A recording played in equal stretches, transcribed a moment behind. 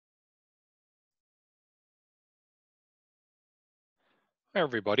Hi,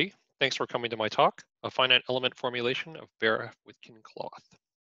 everybody. Thanks for coming to my talk, A Finite Element Formulation of Baraff-Witkin Cloth.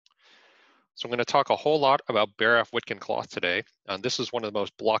 So I'm going to talk a whole lot about Baraff-Witkin Cloth today. This is one of the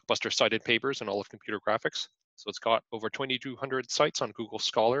most blockbuster cited papers in all of computer graphics. So it's got over 2,200 sites on Google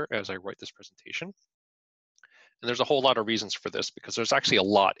Scholar as I write this presentation. And there's a whole lot of reasons for this because there's actually a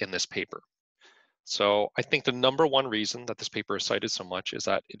lot in this paper. So I think the number one reason that this paper is cited so much is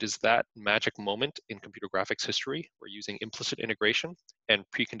that it is that magic moment in computer graphics history where using implicit integration and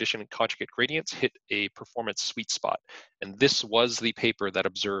preconditioned conjugate gradients hit a performance sweet spot. And this was the paper that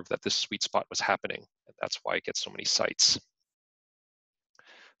observed that this sweet spot was happening. And that's why it gets so many cites.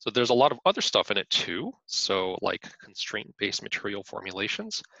 So there's a lot of other stuff in it too. So like constraint-based material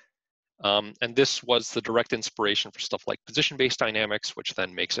formulations. And this was the direct inspiration for stuff like position-based dynamics, which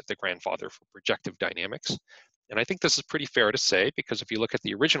then makes it the grandfather for projective dynamics. And I think this is pretty fair to say, because if you look at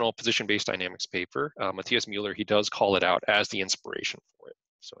the original position-based dynamics paper, Matthias Müller, he does call it out as the inspiration for it.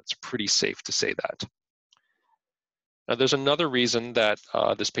 So it's pretty safe to say that. Now, there's another reason that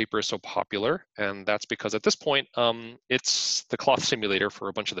this paper is so popular, and that's because at this point, it's the cloth simulator for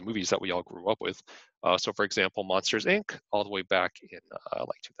a bunch of the movies that we all grew up with. So for example, Monsters, Inc., all the way back in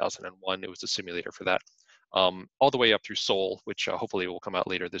like 2001, it was a simulator for that. All the way up through Soul, which hopefully will come out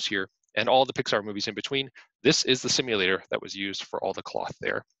later this year, and all the Pixar movies in between. This is the simulator that was used for all the cloth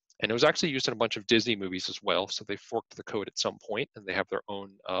there. And it was actually used in a bunch of Disney movies as well. So they forked the code at some point and they have their own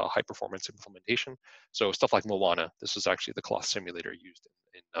high performance implementation. So stuff like Moana, this is actually the cloth simulator used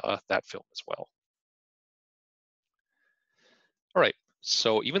in that film as well. All right,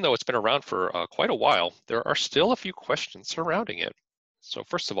 so even though it's been around for quite a while, there are still a few questions surrounding it. So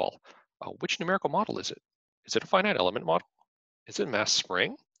first of all, which numerical model is it? Is it a finite element model? Is it mass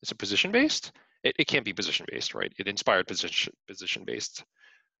spring? Is it position-based? It can't be position-based, right? It inspired position-based.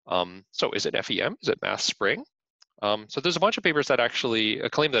 So is it FEM? Is it mass spring? So there's a bunch of papers that actually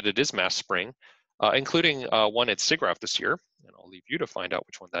claim that it is mass spring, including one at SIGGRAPH this year, and I'll leave you to find out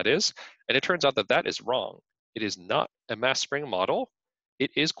which one that is. And it turns out that that is wrong. It is not a mass spring model.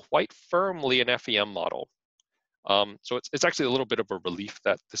 It is quite firmly an FEM model. So it's actually a little bit of a relief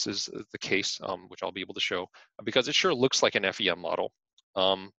that this is the case, which I'll be able to show, because it sure looks like an FEM model.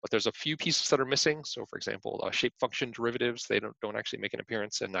 But there's a few pieces that are missing. So for example, shape function derivatives, they don't actually make an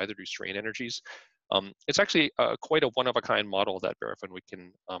appearance, and neither do strain energies. It's actually quite a one-of-a-kind model that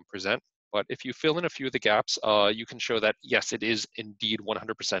Baraff-Witkin present. But if you fill in a few of the gaps, you can show that, yes, it is indeed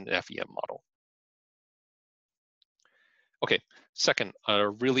 100% an FEM model. Okay, second, a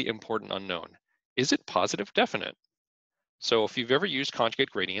really important unknown. Is it positive definite? So if you've ever used conjugate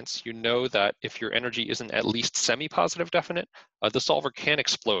gradients, you know that if your energy isn't at least semi-positive definite, the solver can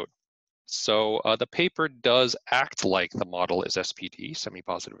explode. So the paper does act like the model is SPD,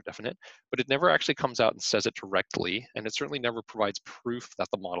 semi-positive definite, but it never actually comes out and says it directly, and it certainly never provides proof that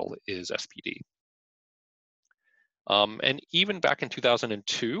the model is SPD. And even back in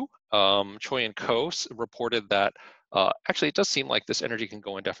 2002, Choi and Co. reported that actually it does seem like this energy can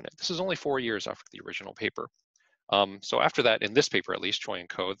go indefinite. This is only 4 years after the original paper. So after that, in this paper at least, Choi and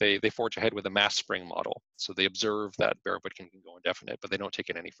Co., they forge ahead with a mass spring model. So they observe that Baraff-Witkin can go indefinite, but they don't take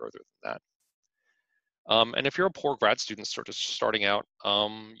it any further than that. And if you're a poor grad student sort of starting out,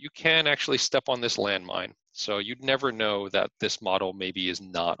 you can actually step on this landmine. So you'd never know that this model maybe is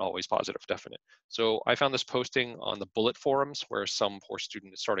not always positive definite. So I found this posting on the Bullet forums where some poor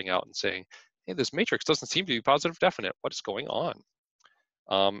student is starting out and saying, hey, this matrix doesn't seem to be positive definite. What is going on?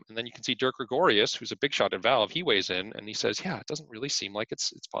 And then you can see Dirk Gregorius, who's a big shot at Valve, he weighs in and he says, yeah, it doesn't really seem like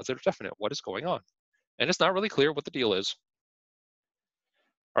it's positive definite. What is going on? And it's not really clear what the deal is.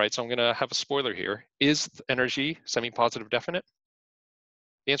 All right, so I'm gonna have a spoiler here. Is energy semi-positive definite?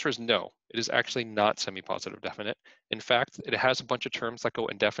 The answer is no, it is actually not semi-positive definite. In fact, it has a bunch of terms that go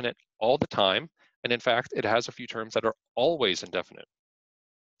indefinite all the time. And in fact, it has a few terms that are always indefinite.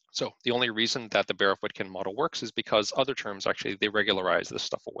 So the only reason that the Baraff-Witkin model works is because other terms actually, they regularize this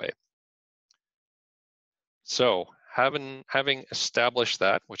stuff away. So having established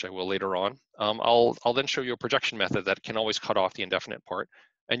that, which I will later on, I'll then show you a projection method that can always cut off the indefinite part.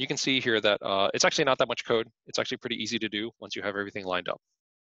 And you can see here that it's actually not that much code. It's actually pretty easy to do once you have everything lined up.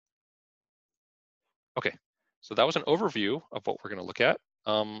 Okay, so that was an overview of what we're going to look at.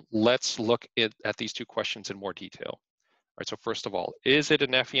 Let's look at these two questions in more detail. All right, so first of all, is it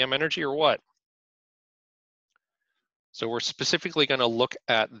an FEM energy or what? So we're specifically going to look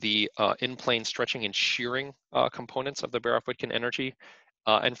at the in-plane stretching and shearing components of the Baraff-Witkin energy.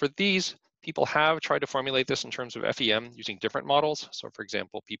 And for these, people have tried to formulate this in terms of FEM using different models. So for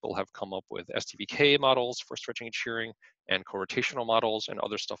example, people have come up with STVK models for stretching and shearing and co-rotational models and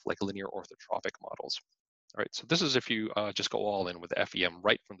other stuff like linear orthotropic models. All right, so this is if you just go all in with FEM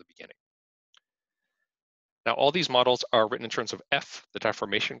right from the beginning. Now, all these models are written in terms of F, the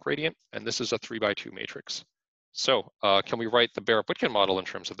deformation gradient, and this is a 3x2 matrix. So can we write the Baraff-Witkin model in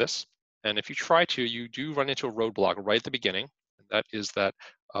terms of this? And if you try to, you do run into a roadblock right at the beginning. And that is that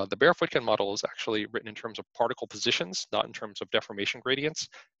the Baraff-Witkin model is actually written in terms of particle positions, not in terms of deformation gradients.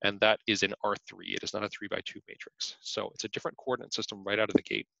 And that is in R3. It is not a 3x2 matrix. So it's a different coordinate system right out of the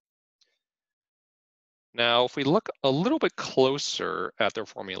gate. Now, if we look a little bit closer at their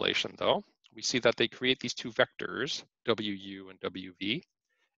formulation, though, we see that they create these two vectors, WU and WV.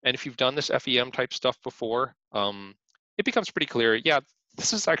 And if you've done this FEM type stuff before, it becomes pretty clear, yeah,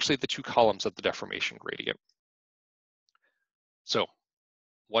 this is actually the two columns of the deformation gradient. So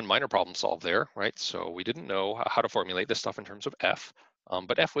one minor problem solved there, right? So we didn't know how to formulate this stuff in terms of F,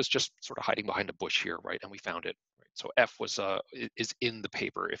 but F was just sort of hiding behind a bush here, right? And we found it, right? So F was is in the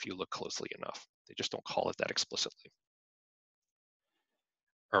paper if you look closely enough. They just don't call it that explicitly.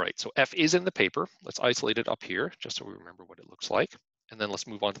 All right, so F is in the paper. Let's isolate it up here just so we remember what it looks like. And then let's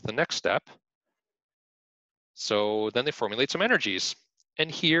move on to the next step. So then they formulate some energies. And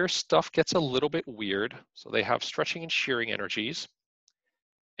here stuff gets a little bit weird. So they have stretching and shearing energies.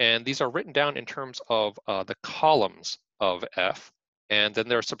 And these are written down in terms of the columns of F. And then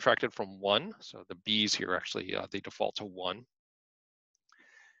they're subtracted from 1. So the B's here actually, they default to 1.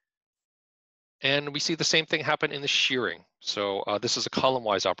 And we see the same thing happen in the shearing. So this is a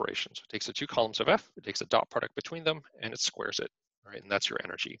column-wise operation. So it takes the two columns of F, it takes a dot product between them, and it squares it, right? And that's your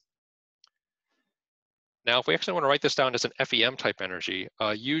energy. Now, if we actually want to write this down as an FEM type energy,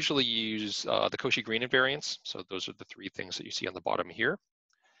 usually you use the Cauchy-Green invariants. So those are the three things that you see on the bottom here.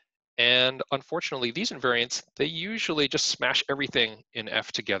 And unfortunately, these invariants, they usually just smash everything in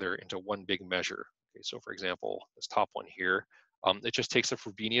F together into one big measure. Okay, so for example, this top one here, it just takes the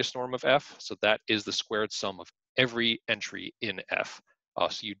Frobenius norm of F. So that is the squared sum of every entry in F.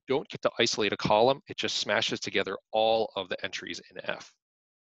 So you don't get to isolate a column. It just smashes together all of the entries in F.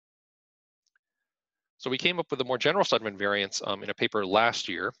 So we came up with a more general set of invariants in a paper last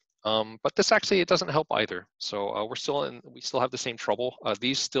year, but this actually, it doesn't help either. So we still have the same trouble.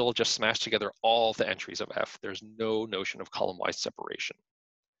 These still just smash together all the entries of F. There's no notion of column-wise separation.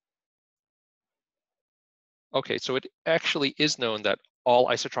 Okay, so it actually is known that all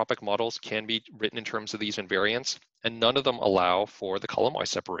isotropic models can be written in terms of these invariants, and none of them allow for the column-wise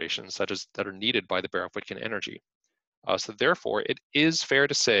separations that are needed by the Baraff-Witkin energy. So therefore, it is fair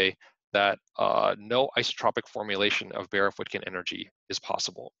to say that no isotropic formulation of Baraff-Witkin energy is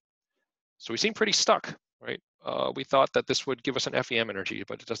possible. So we seem pretty stuck, right? We thought that this would give us an FEM energy,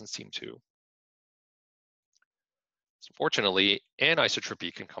 but it doesn't seem to. So fortunately,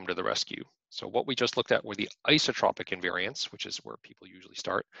 anisotropy can come to the rescue. So what we just looked at were the isotropic invariants, which is where people usually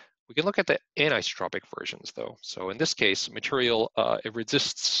start. We can look at the anisotropic versions though. So in this case, material, it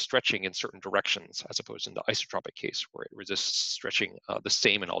resists stretching in certain directions, as opposed in the isotropic case where it resists stretching the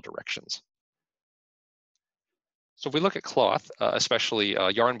same in all directions. So if we look at cloth, especially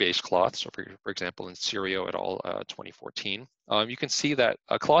yarn-based cloth, so for example, in Serio et al. 2014, you can see that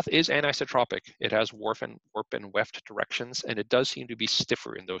cloth is anisotropic. It has warp and weft directions, and it does seem to be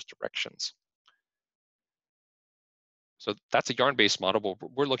stiffer in those directions. So that's a yarn-based model,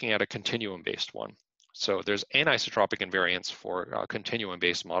 but we're looking at a continuum-based one. So there's anisotropic invariants for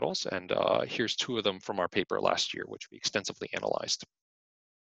continuum-based models, and here's two of them from our paper last year, which we extensively analyzed.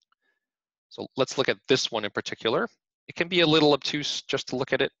 So let's look at this one in particular. It can be a little obtuse just to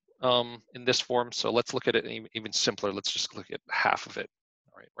look at it in this form. So let's look at it even simpler. Let's just look at half of it,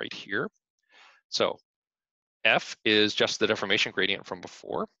 all right here. So F is just the deformation gradient from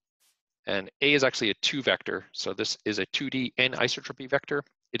before. And A is actually a 2 vector. So this is a 2D anisotropy vector.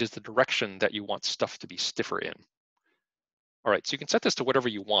 It is the direction that you want stuff to be stiffer in. All right, so you can set this to whatever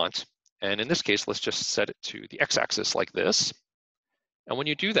you want. And in this case, let's just set it to the x-axis like this. And when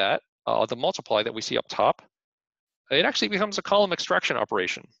you do that, the multiply that we see up top, it actually becomes a column extraction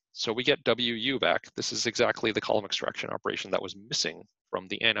operation. So we get WU back. This is exactly the column extraction operation that was missing from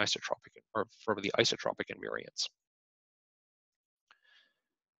the anisotropic or from the isotropic invariants.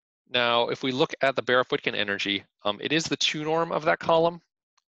 Now, if we look at the Baraff-Witkin energy, it is the 2 norm of that column,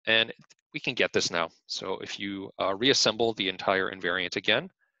 and we can get this now. So if you reassemble the entire invariant again,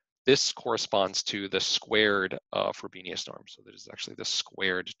 this corresponds to the squared Frobenius norm. So that is actually the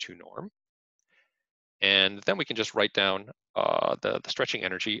squared 2 norm. And then we can just write down the stretching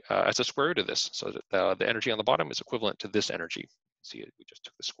energy as a square root of this. So that the energy on the bottom is equivalent to this energy. See, we just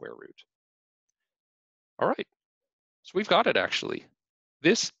took the square root. All right, so we've got it actually.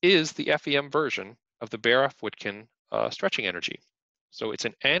 This is the FEM version of the Baraff-Witkin stretching energy. So it's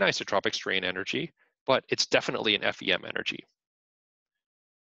an anisotropic strain energy. but it's definitely an FEM energy.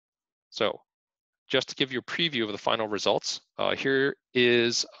 So just to give you a preview of the final results, here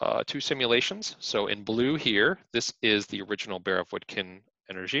is 2 simulations. So in blue here, this is the original Baraff-Witkin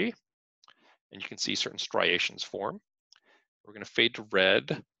energy, and you can see certain striations form. We're going to fade to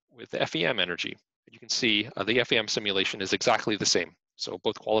red with the FEM energy. You can see the FEM simulation is exactly the same, so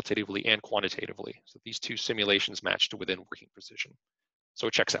both qualitatively and quantitatively. So these 2 simulations match to within working precision. So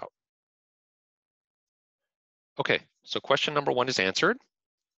it checks out. Okay, so question number 1 is answered.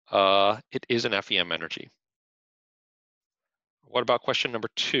 It is an FEM energy. What about question number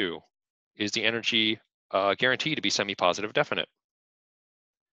 2? Is the energy guaranteed to be semi-positive definite?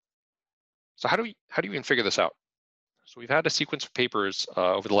 So how do you even figure this out? So we've had a sequence of papers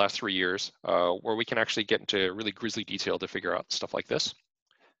over the last 3 years where we can actually get into really grisly detail to figure out stuff like this.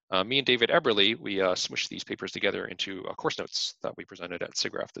 Me and David Eberly, we smushed these papers together into course notes that we presented at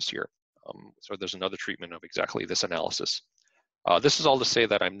SIGGRAPH this year. So there's another treatment of exactly this analysis. This is all to say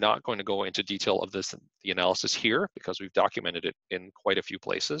that I'm not going to go into detail of the analysis here because we've documented it in quite a few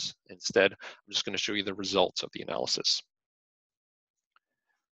places. Instead, I'm just going to show you the results of the analysis.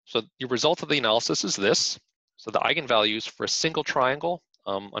 So the result of the analysis is this. So the eigenvalues for a single triangle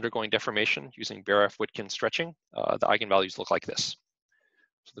undergoing deformation using Baraff-Witkin stretching, the eigenvalues look like this.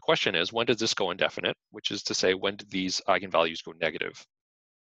 So the question is, when does this go indefinite? Which is to say, when do these eigenvalues go negative?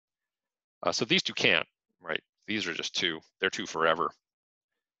 So these 2 can't, right? These are just 2. They're 2 forever.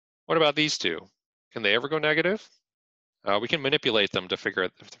 What about these 2? Can they ever go negative? We can manipulate them to figure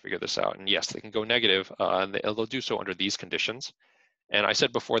this out. And yes, they can go negative, and they'll do so under these conditions. And I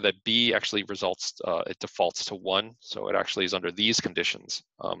said before that B actually results, it defaults to 1. So it actually is under these conditions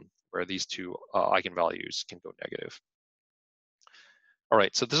where these 2 eigenvalues can go negative. All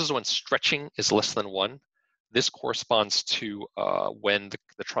right, so this is when stretching is less than 1. This corresponds to when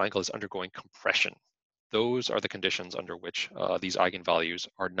the triangle is undergoing compression. Those are the conditions under which these eigenvalues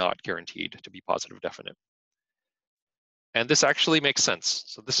are not guaranteed to be positive definite. And this actually makes sense.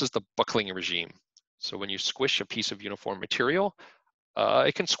 So this is the buckling regime. So when you squish a piece of uniform material,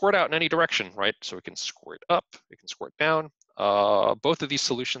 it can squirt out in any direction, right? So it can squirt up, it can squirt down. Both of these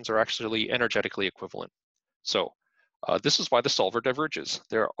solutions are actually energetically equivalent. So this is why the solver diverges.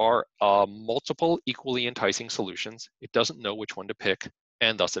 There are multiple equally enticing solutions. It doesn't know which one to pick,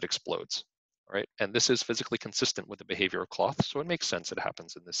 and thus it explodes, right? And this is physically consistent with the behavior of cloth, so it makes sense it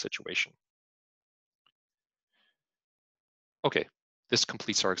happens in this situation. Okay, this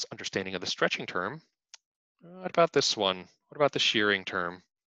completes our understanding of the stretching term. What about this one? What about the shearing term?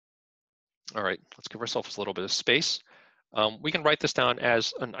 All right, let's give ourselves a little bit of space. We can write this down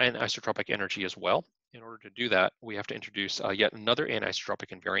as an anisotropic energy as well. In order to do that, we have to introduce yet another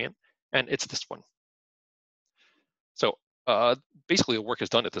anisotropic invariant, and it's this one. So basically the work is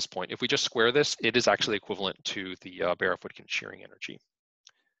done at this point. If we just square this, it is actually equivalent to the Baraff-Witkin shearing energy.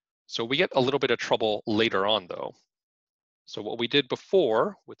 So we get a little bit of trouble later on though. So what we did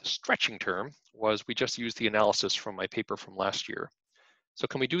before with the stretching term was we just used the analysis from my paper from last year. So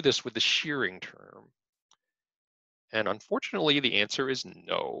can we do this with the shearing term? And unfortunately, the answer is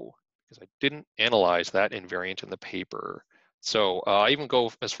no, because I didn't analyze that invariant in the paper. So I even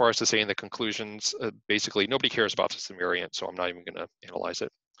go as far as to say in the conclusions, basically nobody cares about this invariant, so I'm not even gonna analyze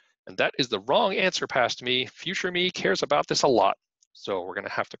it. And that is the wrong answer past me. Future me cares about this a lot. So we're gonna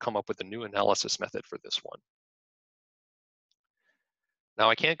have to come up with a new analysis method for this one. Now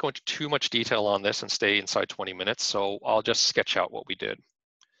I can't go into too much detail on this and stay inside 20 minutes, so I'll just sketch out what we did.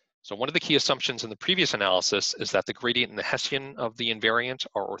 So one of the key assumptions in the previous analysis is that the gradient and the Hessian of the invariant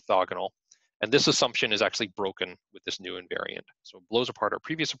are orthogonal. And this assumption is actually broken with this new invariant. So it blows apart our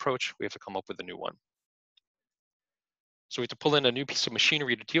previous approach. We have to come up with a new one. So we have to pull in a new piece of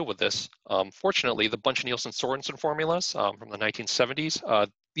machinery to deal with this. Fortunately, the Bunch-Nielsen-Sorensen formulas from the 1970s,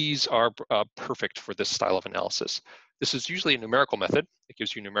 these are perfect for this style of analysis. This is usually a numerical method. It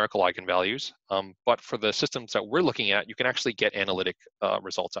gives you numerical eigenvalues. But for the systems that we're looking at, you can actually get analytic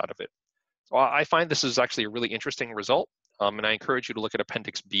results out of it. So I find this is actually a really interesting result. And I encourage you to look at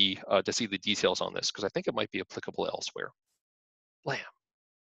Appendix B to see the details on this, because I think it might be applicable elsewhere. Blam.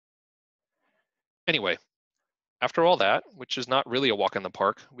 Anyway, after all that, which is not really a walk in the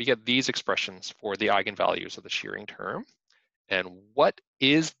park, we get these expressions for the eigenvalues of the shearing term. And what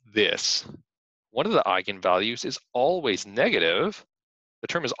is this? One of the eigenvalues is always negative. The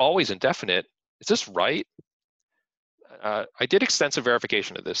term is always indefinite. Is this right? I did extensive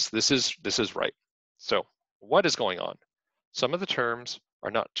verification of this. This is right. So what is going on? Some of the terms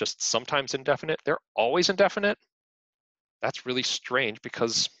are not just sometimes indefinite, they're always indefinite. That's really strange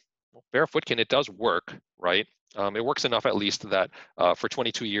because well, Baraff-Witkin, it does work, right? It works enough at least that for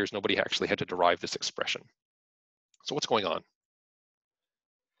 22 years, nobody actually had to derive this expression. So what's going on?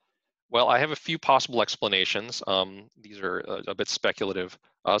 Well, I have a few possible explanations. These are a bit speculative.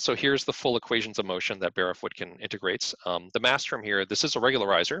 So here's the full equations of motion that Baraff-Witkin integrates. The mass term here, this is a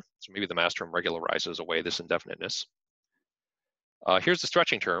regularizer. So maybe the mass term regularizes away this indefiniteness. Here's the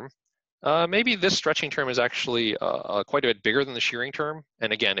stretching term. Maybe this stretching term is actually quite a bit bigger than the shearing term.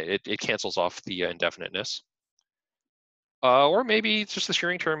 And again, it cancels off the indefiniteness. Or maybe it's just the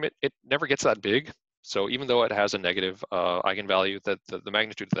shearing term, it never gets that big. So even though it has a negative eigenvalue, the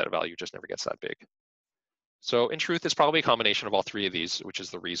magnitude of that value just never gets that big. So in truth, it's probably a combination of all three of these, which is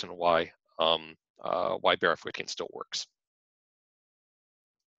the reason why Baraff-Witkin still works.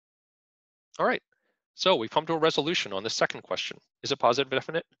 All right, so we've come to a resolution on this second question. Is it positive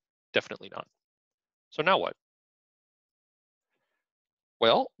definite? Definitely not. So now what?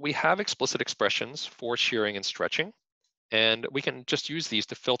 Well, we have explicit expressions for shearing and stretching, and we can just use these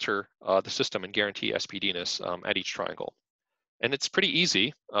to filter the system and guarantee SPDness at each triangle. And it's pretty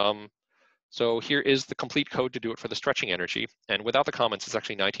easy. So here is the complete code to do it for the stretching energy. And without the comments, it's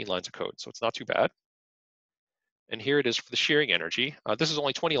actually 19 lines of code, so it's not too bad. And here it is for the shearing energy. This is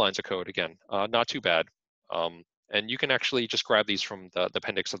only 20 lines of code, again, not too bad. And you can actually just grab these from the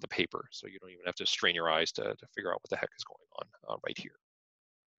appendix of the paper, so you don't even have to strain your eyes to figure out what the heck is going on right here.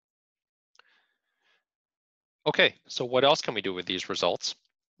 Okay, so what else can we do with these results?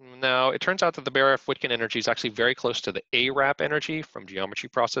 Now, it turns out that the Baraff-Witkin energy is actually very close to the ARAP energy from geometry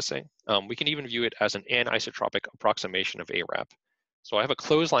processing. We can even view it as an anisotropic approximation of ARAP. So I have a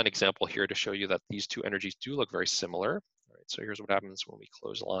clothesline example here to show you that these two energies do look very similar. All right, so here's what happens when we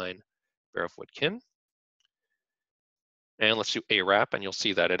clothesline Baraff-Witkin. And let's do ARAP, and you'll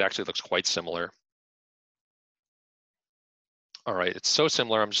see that it actually looks quite similar. All right, it's so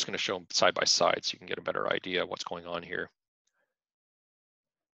similar, I'm just going to show them side by side so you can get a better idea of what's going on here.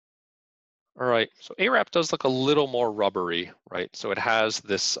 All right, so ARAP does look a little more rubbery, right? So it has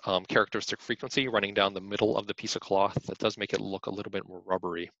this characteristic frequency running down the middle of the piece of cloth that does make it look a little bit more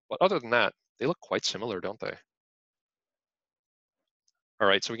rubbery. But other than that, they look quite similar, don't they? All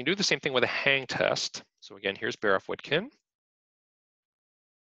right, so we can do the same thing with a hang test. So again, here's Baraff-Witkin.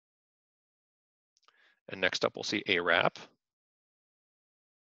 And next up, we'll see ARAP.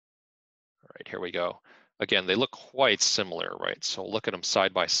 All right, here we go. Again, they look quite similar, right? So look at them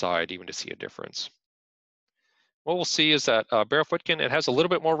side by side even to see a difference. What we'll see is that Baraff-Witkin, it has a little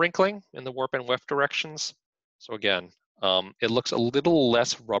bit more wrinkling in the warp and weft directions. So again, it looks a little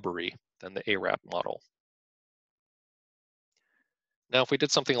less rubbery than the ARAP model. Now, if we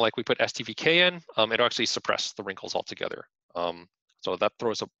did something like we put STVK in, it'll actually suppress the wrinkles altogether. So that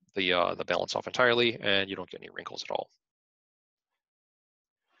throws up the balance off entirely, and you don't get any wrinkles at all.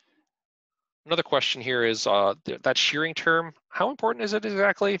 Another question here is that shearing term, how important is it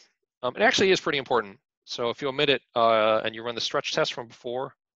exactly? It actually is pretty important. So if you omit it and you run the stretch test from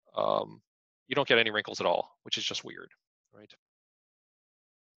before, you don't get any wrinkles at all, which is just weird, right?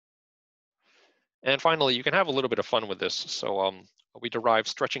 And finally, you can have a little bit of fun with this. So we derive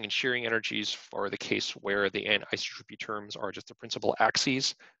stretching and shearing energies for the case where the anisotropy terms are just the principal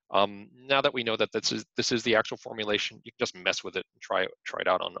axes. Now that we know that this is the actual formulation, you can just mess with it and try it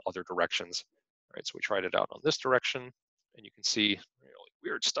out on other directions. All right, so we tried it out on this direction, and you can see really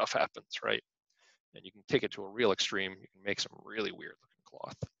weird stuff happens, right? And you can take it to a real extreme. You can make some really weird looking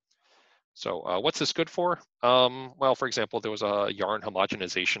cloth. So what's this good for? Well, for example, there was a yarn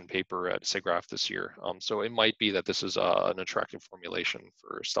homogenization paper at SIGGRAPH this year. So it might be that this is an attractive formulation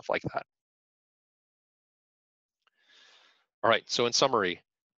for stuff like that. All right, so in summary,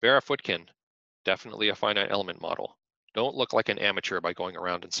 Baraff-Witkin, definitely a finite element model. Don't look like an amateur by going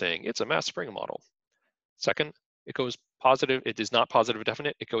around and saying it's a mass spring model. Second, it goes positive. It is not positive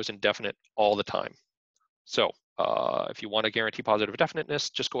definite. It goes indefinite all the time. So if you want to guarantee positive definiteness,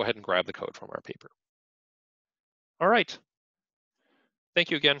 just go ahead and grab the code from our paper. All right.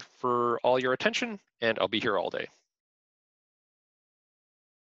 Thank you again for all your attention, and I'll be here all day.